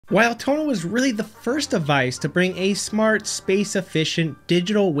While Tonal was really the first device to bring a smart, space-efficient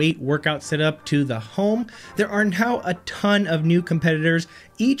digital weight workout setup to the home, there are now a ton of new competitors,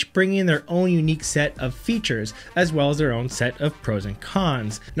 each bringing their own unique set of features, as well as their own set of pros and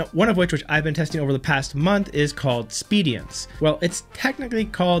cons. Now, one of which I've been testing over the past month is called Speediance. Well, it's technically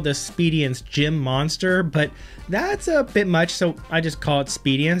called the Speediance Gym Monster, but that's a bit much, so I just call it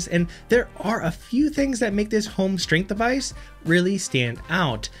Speediance, and there are a few things that make this home strength device really stand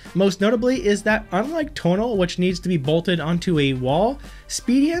out. Most notably is that unlike Tonal, which needs to be bolted onto a wall,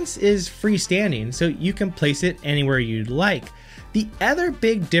 Speediance is freestanding, so you can place it anywhere you'd like. The other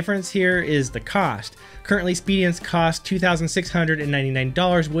big difference here is the cost. Currently, Speediance costs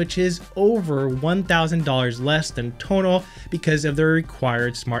 $2,699, which is over $1,000 less than Tonal because of the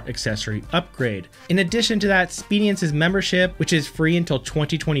required smart accessory upgrade. In addition to that, Speediance's membership, which is free until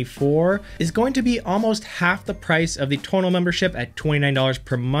 2024, is going to be almost half the price of the Tonal membership at $29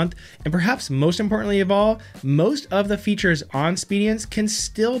 per month. And perhaps most importantly of all, most of the features on Speediance can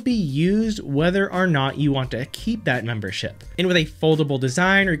still be used whether or not you want to keep that membership. And with a foldable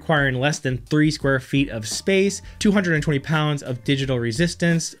design requiring less than 3 square feet of space, 220 pounds of digital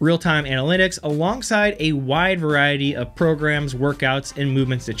resistance, real-time analytics, alongside a wide variety of programs, workouts, and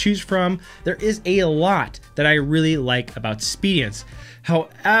movements to choose from, there is a lot that I really like about Speediance.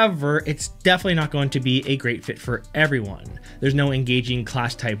 However, it's definitely not going to be a great fit for everyone. There's no engaging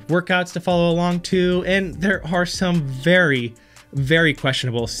class-type workouts to follow along to, and there are some very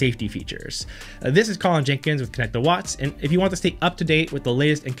questionable safety features. This is Colin Jenkins with Connect the Watts, and if you want to stay up to date with the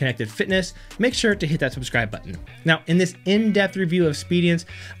latest in connected fitness, make sure to hit that subscribe button. Now, in this in-depth review of Speediance,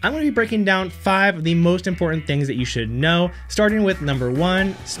 I'm going to be breaking down 5 of the most important things that you should know, starting with number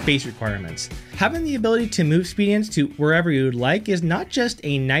 1, space requirements. Having the ability to move Speediance to wherever you would like is not just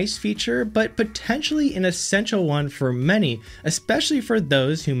a nice feature, but potentially an essential one for many, especially for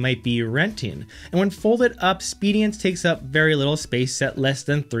those who might be renting. And when folded up, Speediance takes up very little space at less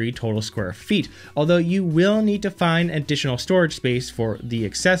than 3 total square feet, although you will need to find additional storage space for the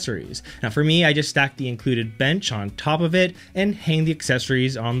accessories. Now for me, I just stack the included bench on top of it and hang the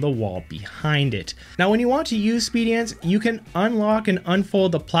accessories on the wall behind it. Now when you want to use Speediance, you can unlock and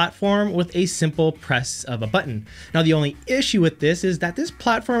unfold the platform with a simple press of a button. Now the only issue with this is that this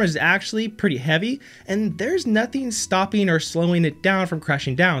platform is actually pretty heavy and there's nothing stopping or slowing it down from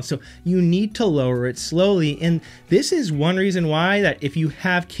crashing down, so you need to lower it slowly, and this is one reason why that if you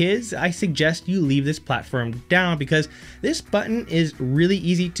have kids, I suggest you leave this platform down, because this button is really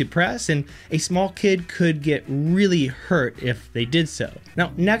easy to press and a small kid could get really hurt if they did so.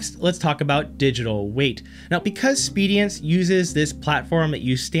 Now next, let's talk about digital weight. Now because Speediance uses this platform that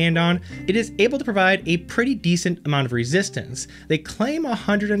you stand on, it is able to provide a pretty decent amount of resistance. They claim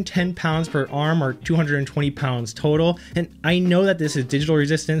 110 pounds per arm or 220 pounds total, and I know that this is digital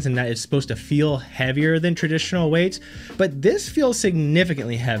resistance and that it's supposed to feel heavier than traditional weights, but this feels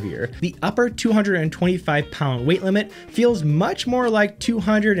significantly heavier. The upper 225 pound weight limit feels much more like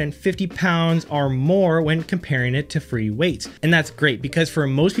 250 pounds or more when comparing it to free weights. And that's great because for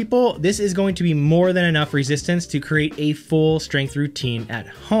most people, this is going to be more than enough resistance to create a full strength routine at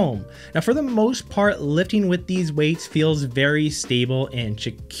home. Now for the most part, lifting with these weights feels very stable and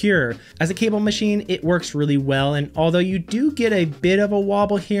secure. As a cable machine, it works really well, and although you do get a bit of a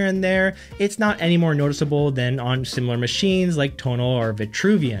wobble here and there, it's not any more noticeable than on similar machines like Tonal or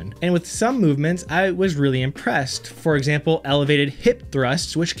Vitruvian. And with some movements, I was really impressed. For example, elevated hip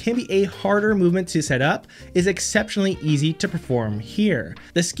thrusts, which can be a harder movement to set up, is exceptionally easy to perform here.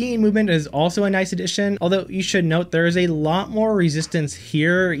 The skiing movement is also a nice addition, although you should note there is a lot more resistance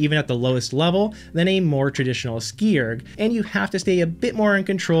here, even at the lowest level, than a more traditional ski erg, and you have to stay a bit more in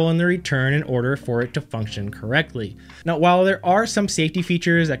control in the return in order for it to function correctly. Now, while there are some safety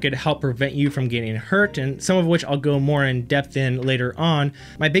features that could help prevent you from getting hurt, and some of which I'll go more in depth in later on,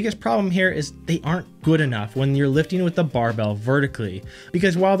 my biggest problem here is they aren't good enough when you're lifting with the barbell vertically.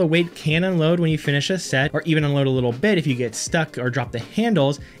 Because while the weight can unload when you finish a set, or even unload a little bit if you get stuck or drop the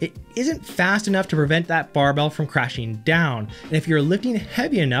handles, it isn't fast enough to prevent that barbell from crashing down. And if you're lifting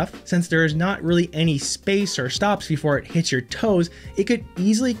heavy enough, since there is not really any space or stops before it hits your toes, it could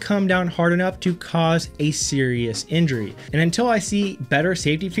easily come down hard enough to cause a serious injury. And until I see better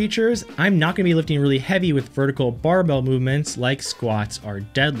safety features, I'm not going to be lifting really heavy with vertical barbell movements like squats or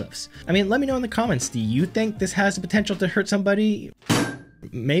deadlifts. I mean, let me know in the comments, do you think this has the potential to hurt somebody?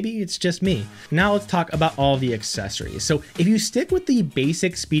 maybe it's just me. Now let's talk about all the accessories. So if you stick with the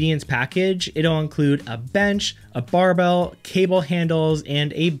basic Speediance package, it'll include a bench, a barbell, cable handles,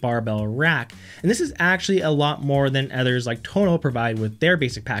 and a barbell rack. And this is actually a lot more than others like Tonal provide with their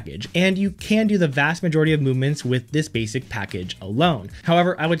basic package. And you can do the vast majority of movements with this basic package alone.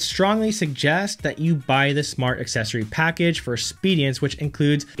 However, I would strongly suggest that you buy the Smart Accessory package for Speediance, which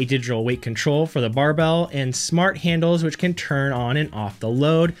includes a digital weight control for the barbell and smart handles which can turn on and off the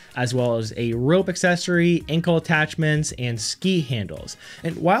load, as well as a rope accessory, ankle attachments, and ski handles.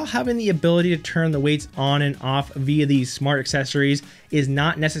 And while having the ability to turn the weights on and off via these smart accessories is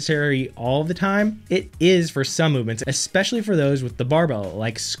not necessary all the time, it is for some movements, especially for those with the barbell,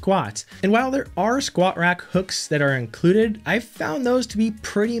 like squats. And while there are squat rack hooks that are included, I've found those to be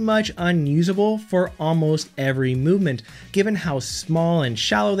pretty much unusable for almost every movement, given how small and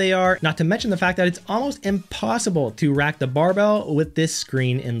shallow they are, not to mention the fact that it's almost impossible to rack the barbell with this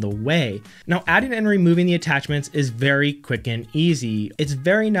screen in the way. Now, adding and removing the attachments is very quick and easy. It's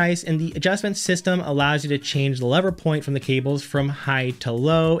very nice, and the adjustment system allows you to change the lever point from the cables from high to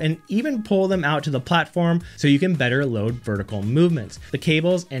low and even pull them out to the platform so you can better load vertical movements. The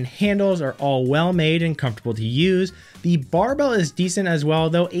cables and handles are all well made and comfortable to use. The barbell is decent as well,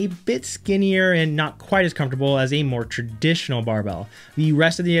 though a bit skinnier and not quite as comfortable as a more traditional barbell. The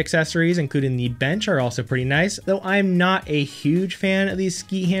rest of the accessories, including the bench, are also pretty nice, though I'm not a huge fan of these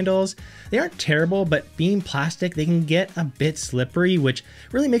ski handles. They aren't terrible, but being plastic, they can get a bit slippery, which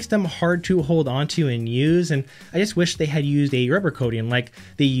really makes them hard to hold onto and use, and I just wish they had used a rubber coating like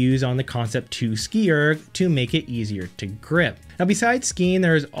they use on the Concept 2 Ski Erg to make it easier to grip. Now, besides skiing,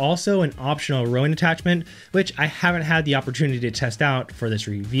 there is also an optional rowing attachment, which I haven't had the opportunity to test out for this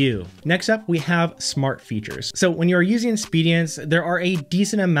review. Next up, we have smart features. So when you're using Speediance, there are a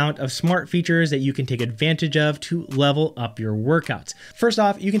decent amount of smart features that you can take advantage of to level up your workouts. First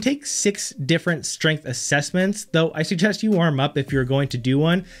off, you can take 6 different strength assessments, though I suggest you warm up if you're going to do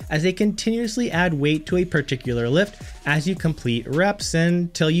one, as they continuously add weight to a particular lift as you complete reps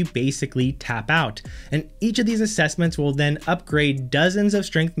until you basically tap out. And each of these assessments will then upgrade dozens of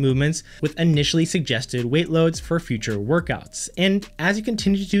strength movements with initially suggested weight loads for future workouts. And as you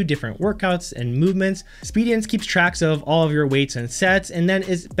continue to do different workouts and movements, Speediance keeps tracks of all of your weights and sets and then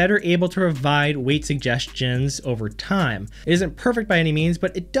is better able to provide weight suggestions over time. It isn't perfect by any means,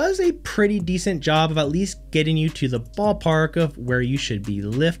 but it does a pretty decent job of at least getting you to the ballpark of where you should be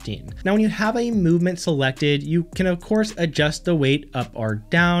lifting. Now, when you have a movement selected, you can of course adjust the weight up or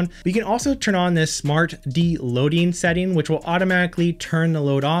down, but you can also turn on this smart deloading setting, which will automatically turn the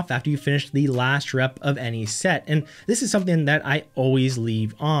load off after you finish the last rep of any set. And this is something that I always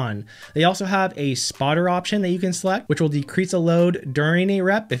leave on. They also have a spotter option that you can select, which will decrease a load during a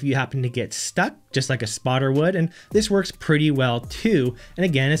rep if you happen to get stuck, just like a spotter would. And this works pretty well too. And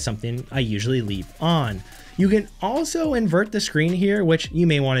again, it's something I usually leave on. You can also invert the screen here, which you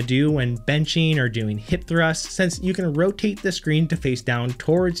may want to do when benching or doing hip thrusts, since you can rotate the screen to face down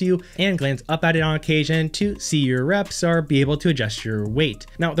towards you and glance up at it on occasion to see your reps or be able to adjust your weight.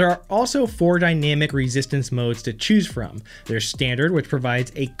 Now, there are also 4 dynamic resistance modes to choose from. There's standard, which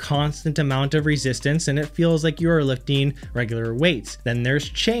provides a constant amount of resistance and it feels like you are lifting regular weights. Then there's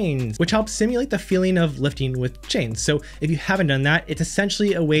chains, which helps simulate the feeling of lifting with chains. So if you haven't done that, it's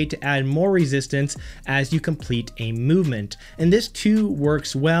essentially a way to add more resistance as you complete a movement. And this too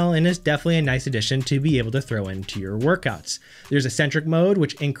works well and is definitely a nice addition to be able to throw into your workouts. There's eccentric mode,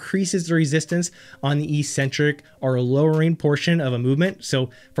 which increases the resistance on the eccentric or lowering portion of a movement.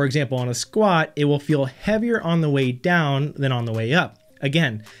 So for example, on a squat, it will feel heavier on the way down than on the way up.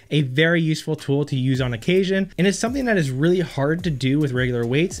 Again, a very useful tool to use on occasion, and it's something that is really hard to do with regular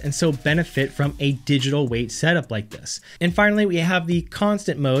weights and so benefit from a digital weight setup like this. And finally, we have the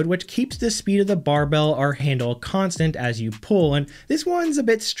constant mode, which keeps the speed of the barbell or handle constant as you pull. And this one's a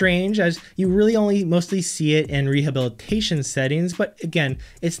bit strange as you really only mostly see it in rehabilitation settings, but again,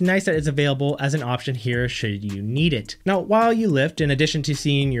 it's nice that it's available as an option here should you need it. Now, while you lift, in addition to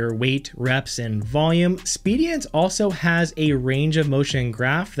seeing your weight, reps, and volume, Speediance also has a range of motion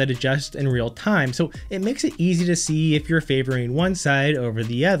graph that adjusts in real time, so it makes it easy to see if you're favoring one side over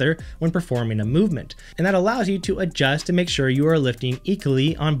the other when performing a movement, and that allows you to adjust to make sure you are lifting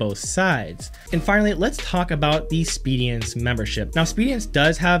equally on both sides. And finally, let's talk about the Speediance membership. Now, Speediance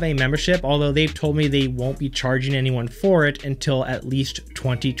does have a membership, although they've told me they won't be charging anyone for it until at least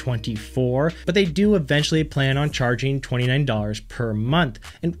 2024, but they do eventually plan on charging $29 per month.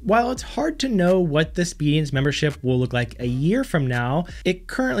 And while it's hard to know what the Speediance membership will look like a year from now, now. It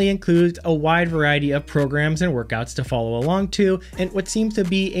currently includes a wide variety of programs and workouts to follow along to, and what seems to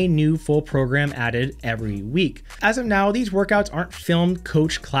be a new full program added every week. As of now, these workouts aren't filmed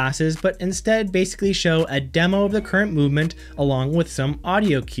coach classes, but instead basically show a demo of the current movement along with some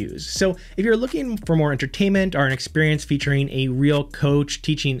audio cues. So if you're looking for more entertainment or an experience featuring a real coach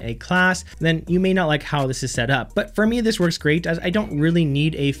teaching a class, then you may not like how this is set up. But for me, this works great as I don't really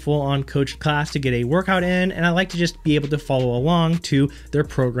need a full-on coach class to get a workout in, and I like to just be able to follow along to their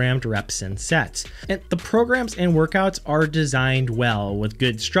programmed reps and sets. And the programs and workouts are designed well with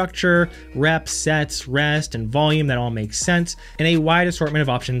good structure, reps, sets, rest, and volume that all makes sense, and a wide assortment of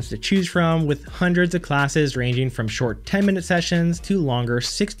options to choose from with hundreds of classes ranging from short 10-minute sessions to longer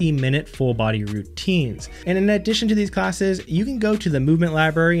 60-minute full body routines. And in addition to these classes, you can go to the movement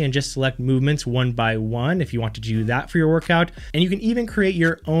library and just select movements one by one if you want to do that for your workout. And you can even create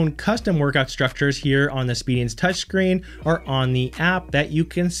your own custom workout structures here on the Speediance touchscreen or on the app that you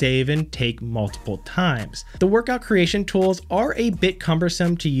can save and take multiple times. The workout creation tools are a bit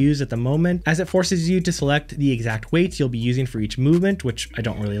cumbersome to use at the moment, as it forces you to select the exact weights you'll be using for each movement, which I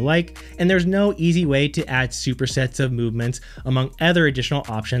don't really like, and there's no easy way to add supersets of movements among other additional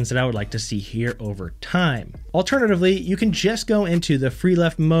options that I would like to see here over time. Alternatively, you can just go into the free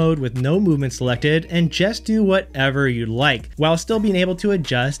left mode with no movement selected and just do whatever you'd like, while still being able to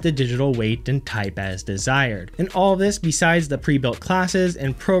adjust the digital weight and type as desired. And all of this, besides the pre-built classes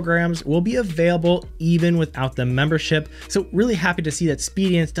and programs, will be available even without the membership. So really happy to see that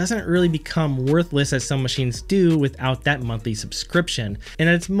Speediance doesn't really become worthless as some machines do without that monthly subscription. And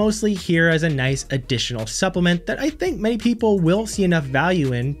it's mostly here as a nice additional supplement that I think many people will see enough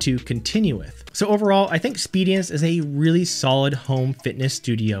value in to continue with. So overall, I think Speediance is a really solid home fitness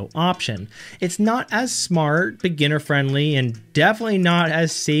studio option. It's not as smart, beginner friendly, and definitely not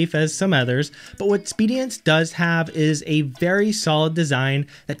as safe as some others, but what Speediance does have is a very solid design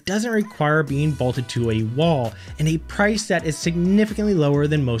that doesn't require being bolted to a wall, and a price that is significantly lower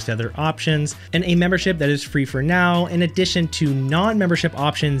than most other options, and a membership that is free for now, in addition to non-membership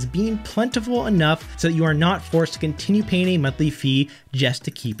options being plentiful enough so that you are not forced to continue paying a monthly fee just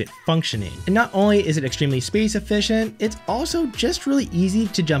to keep it functioning. And not only is it extremely space efficient, it's also just really easy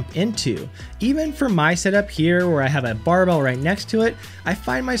to jump into. Even for my setup here where I have a barbell right next to it, I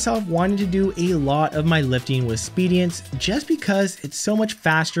find myself wanting to do a lot of my lifting with Speediance just because it's so much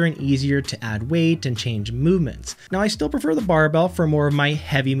faster and easier to add weight and change movements. Now I still prefer the barbell for more of my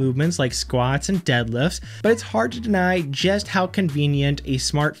heavy movements like squats and deadlifts, but it's hard to deny just how convenient a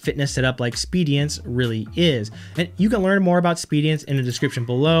smart fitness setup like Speediance really is. And you can learn more about Speediance in the description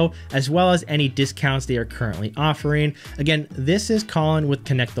below, as well as any discounts they are currently offering. Again, this is Colin with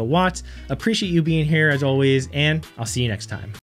Connect the Watts. Appreciate you being here as always, and I'll see you next time.